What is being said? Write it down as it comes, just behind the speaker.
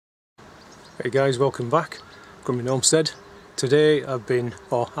Hey guys, welcome back. Coming homestead. Today I'm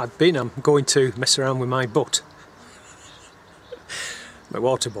going to mess around with my butt. My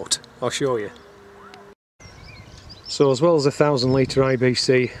water butt. I'll show you. So as well as a 1,000 litre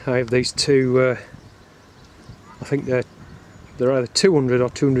IBC, I have these two, I think they're either 200 or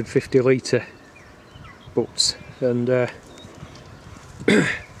 250 litre butts, and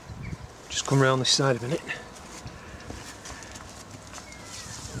just come around this side a minute.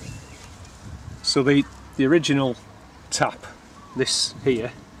 So the original tap, this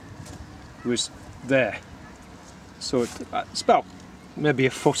here, was there. So it's about maybe a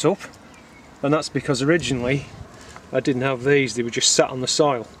foot up, and that's because originally I didn't have these, they were just sat on the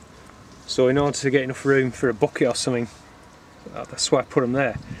soil. So in order to get enough room for a bucket or something, that's why I put them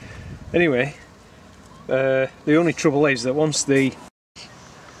there. Anyway, the only trouble is that once the...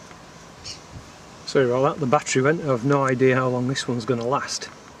 Sorry about that, the battery went. I have no idea how long this one's going to last.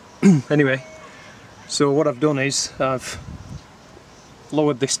 Anyway, so what I've done is I've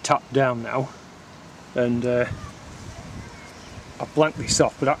lowered this tap down now, and I've blanked this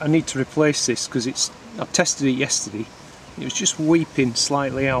off, but I need to replace this because I tested it yesterday. It was just weeping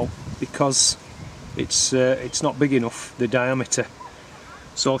slightly out because it's not big enough, the diameter.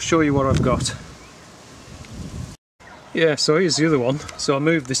 So I'll show you what I've got. Yeah, so here's the other one. So I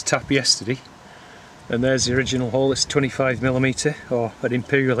moved this tap yesterday, and there's the original hole. It's 25mm or an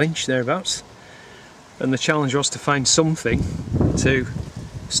imperial inch thereabouts, and the challenge was to find something to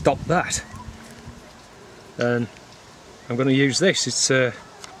stop that, and I'm going to use this. It's an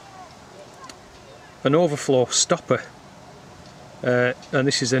overflow stopper, and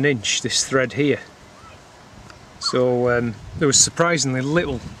this is an inch, this thread here. So there was surprisingly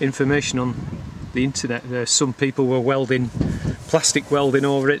little information on the internet. Some people were welding, plastic welding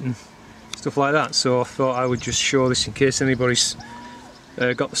over it and stuff like that, so I thought I would just show this in case anybody's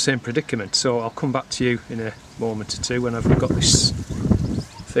got the same predicament. So I'll come back to you in a moment or two when I've got this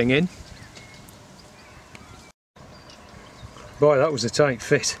thing in. Boy, that was a tight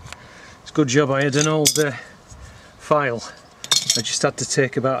fit. It's a good job I had an old file. I just had to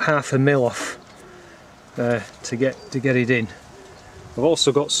take about 1/2 mil off to get it in. I've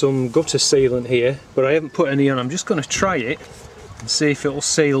also got some gutter sealant here, but I haven't put any on. I'm just going to try it and see if it will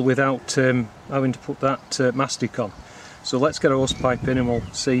seal without having to put that mastic on. So let's get a hose pipe in and we'll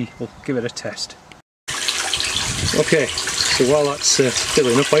give it a test. Okay, so while that's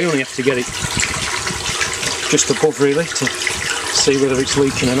filling up, I only have to get it just above really to see whether it's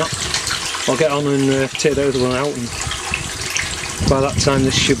leaking or not. I'll get on and take the other one out, and by that time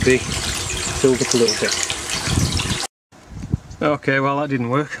this should be filled up a little bit. Okay, well that didn't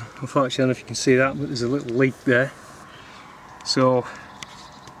work. Unfortunately, I don't know if you can see that, but there's a little leak there. So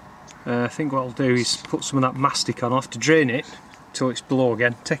I think what I'll do is put some of that mastic on. I'll have to drain it till it's below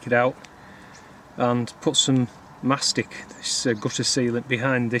again, take it out and put some mastic, this gutter sealant,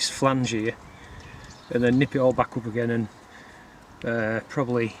 behind this flange here, and then nip it all back up again, and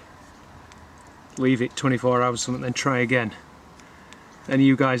probably leave it 24 hours or something, then try again. Any of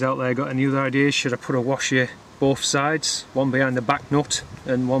you guys out there got any other ideas? Should I put a washer both sides, one behind the back nut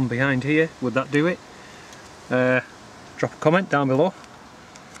and one behind here? Would that do it? Drop a comment down below.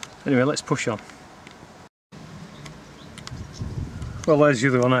 Anyway, let's push on. Well, there's the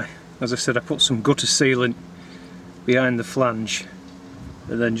other one. As I said, I put some gutter sealant behind the flange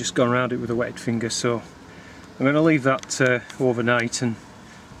and then just gone around it with a wetted finger. So I'm going to leave that overnight and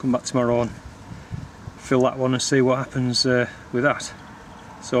come back tomorrow and fill that one and see what happens with that.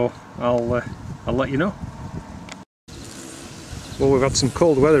 So I'll let you know. Well, we've had some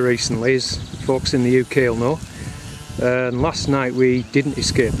cold weather recently, as folks in the UK will know. And last night we didn't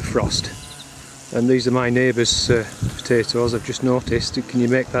escape the frost, and these are my neighbour's potatoes. I've just noticed. Can you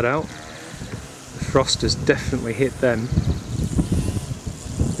make that out? The frost has definitely hit them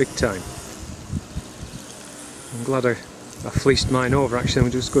big time. I'm glad I fleeced mine over. Actually,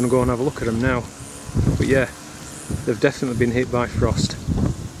 I'm just going to go and have a look at them now. But yeah, they've definitely been hit by frost.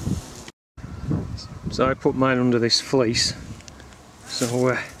 So I put mine under this fleece.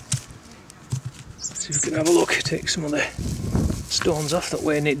 So see if we can have a look, take some of the stones off that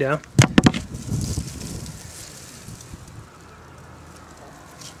weighing it down.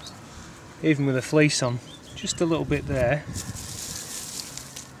 Even with the fleece on, just a little bit there.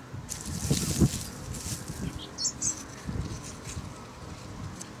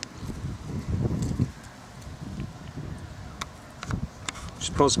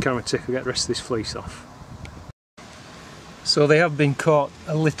 Just pause the camera tick, I'll get the rest of this fleece off. So they have been caught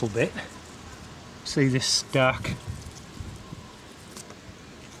a little bit. See this dark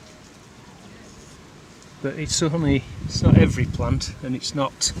but it's not every plant, and it's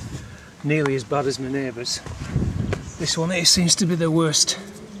not nearly as bad as my neighbours. This one here seems to be the worst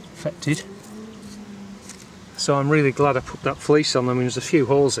affected. So I'm really glad I put that fleece on. I mean, there's a few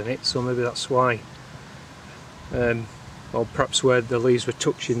holes in it, so maybe that's why. Or perhaps where the leaves were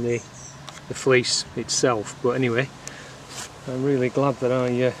touching the fleece itself. But anyway, I'm really glad that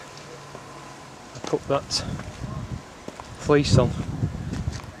I put that fleece on.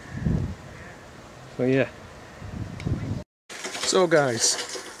 So yeah. So guys,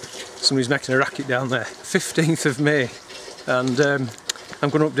 somebody's making a racket down there. 15th of May, and I'm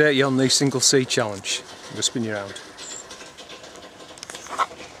going to update you on the single seed challenge. I'm going to spin you around.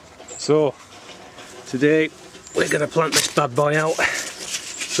 So today we're going to plant this bad boy out.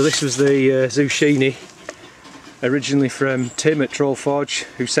 So this was the zucchini, originally from Tim at Trollforge,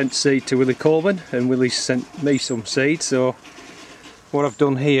 who sent seed to Willie Coleman, and Willie sent me some seed. So what I've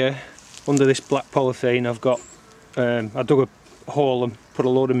done here, under this black polythene, I've got I dug a hole and put a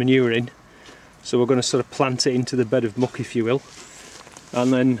load of manure in. So we're going to sort of plant it into the bed of muck, if you will.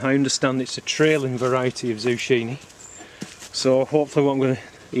 And then I understand it's a trailing variety of zucchini. So hopefully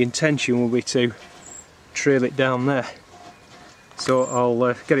the intention will be to trail it down there. So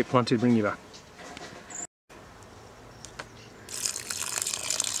I'll get it planted, bring you back.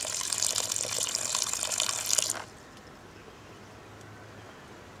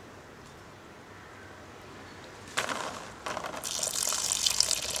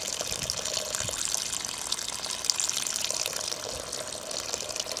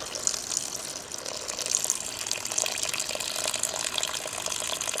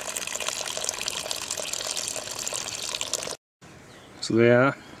 So they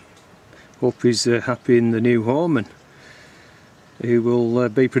are. Hope he's happy in the new home and he will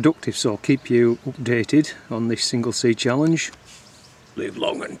be productive, so I'll keep you updated on this single seed challenge. Live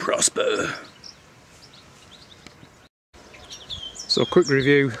long and prosper. So quick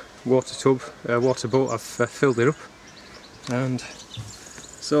review, water boat, I've filled it up, and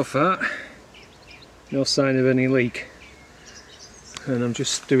so far no sign of any leak, and I'm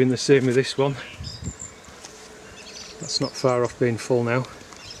just doing the same with this one. That's not far off being full now.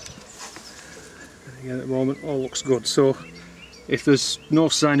 Again, at the moment all looks good, so if there's no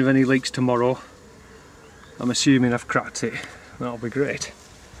sign of any leaks tomorrow, I'm assuming I've cracked it. That'll be great.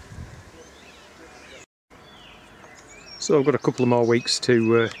 So I've got a couple of more weeks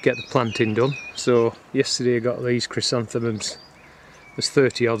to get the planting done. So yesterday I got these chrysanthemums. There's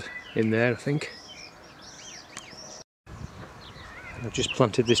 30 odd in there, I think. I've just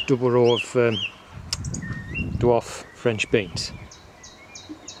planted this double row of dwarf French beans.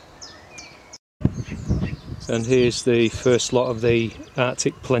 And here's the first lot of the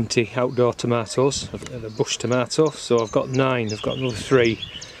Arctic Plenty outdoor tomatoes, the bush tomato. So I've got 9, I've got another 3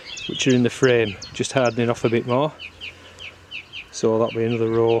 which are in the frame, just hardening off a bit more. So that'll be another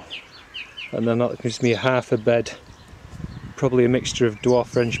row, and then that gives me a half a bed, probably a mixture of dwarf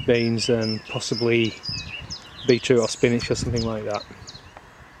French beans and possibly beetroot or spinach or something like that.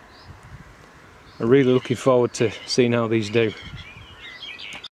 I'm really looking forward to seeing how these do.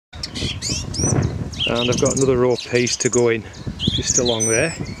 And I've got another row of peas to go in just along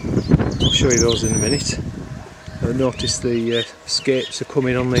there. I'll show you those in a minute. I noticed the scapes are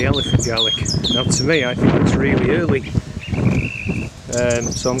coming on the elephant garlic. Now to me I think it's really early,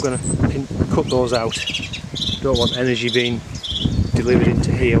 so I'm going to cut those out. Don't want energy being delivered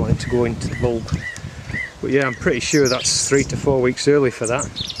into here, I want it to go into the bulb. But yeah, I'm pretty sure that's 3 to 4 weeks early for that.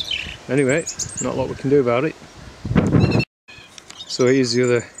 Anyway, not a lot we can do about it. So here's the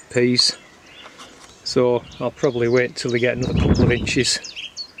other peas. So I'll probably wait till they get another couple of inches,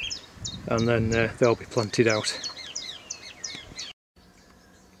 and then they'll be planted out.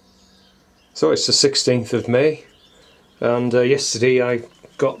 So it's the 16th of May, and yesterday I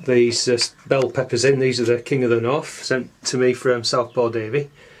got these bell peppers in. These are the King of the North, sent to me from Southpaw Davy.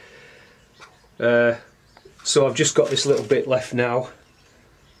 So I've just got this little bit left now.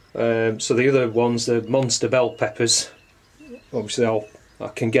 So the other ones, the monster bell peppers, obviously I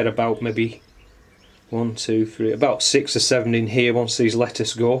can get about maybe 1, 2, 3, about 6 or 7 in here once these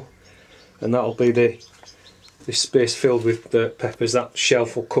lettuce go, and that'll be this space filled with the peppers. That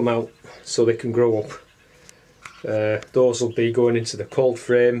shelf will come out so they can grow up. Those will be going into the cold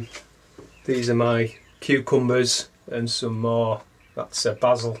frame. These are my cucumbers and some more. That's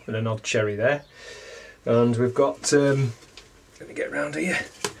basil and an odd cherry there. And we've got, let me get round here,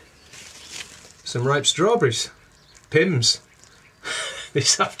 some ripe strawberries, Pims,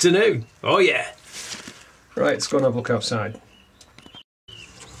 this afternoon. Oh yeah! Right, let's go and have a look outside.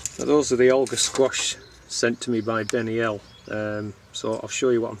 Now, those are the Olga squash sent to me by Benny L. So I'll show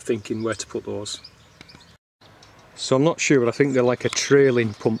you what I'm thinking, where to put those. So I'm not sure, but I think they're like a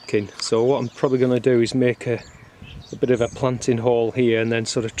trailing pumpkin. So what I'm probably going to do is make a bit of a planting hole here and then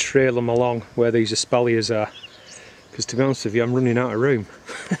sort of trail them along where these espaliers are. Because to be honest with you, I'm running out of room.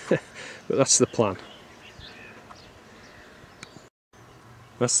 But that's the plan.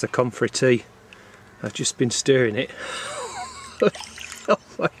 That's the comfrey tea. I've just been stirring it.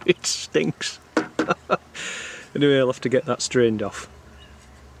 Oh, it stinks. Anyway, I'll have to get that strained off.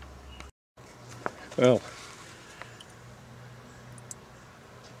 Well,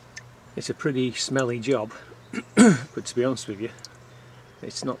 it's a pretty smelly job, but to be honest with you,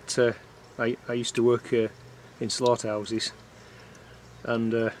 it's not. I used to work in slaughterhouses,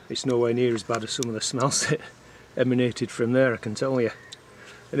 and it's nowhere near as bad as some of the smells that emanated from there, I can tell you.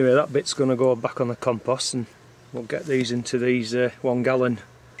 Anyway, that bit's going to go back on the compost, and we'll get these into these 1 gallon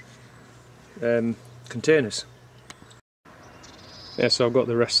containers. Yeah, so I've got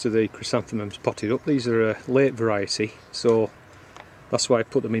the rest of the chrysanthemums potted up. These are a late variety, so that's why I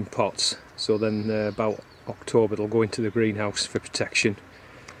put them in pots. So then about October they'll go into the greenhouse for protection,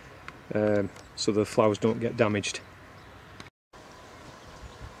 so the flowers don't get damaged.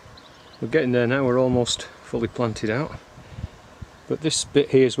 We're getting there now, we're almost fully planted out. But this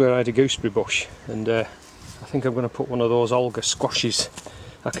bit here is where I had a gooseberry bush, and I think I'm going to put one of those alga squashes.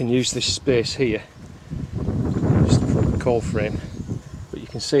 I can use this space here just for the cold frame, but you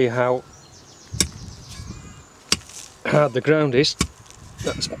can see how hard the ground is.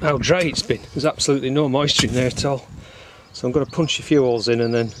 That's how dry it's been. There's absolutely no moisture in there at all. So I'm going to punch a few holes in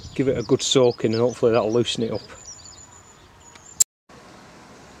and then give it a good soaking, and hopefully that'll loosen it up.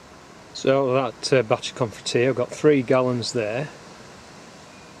 So that batch of comfrey tea, I've got 3 gallons there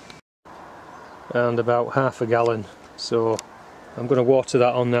and about half a gallon. So I'm going to water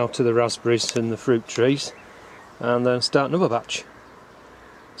that on now to the raspberries and the fruit trees and then start another batch.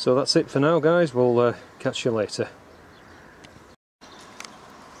 So that's it for now, guys. We'll catch you later.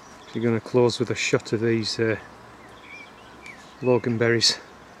 We're going to close with a shot of these loganberries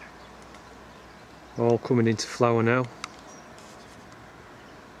all coming into flower now.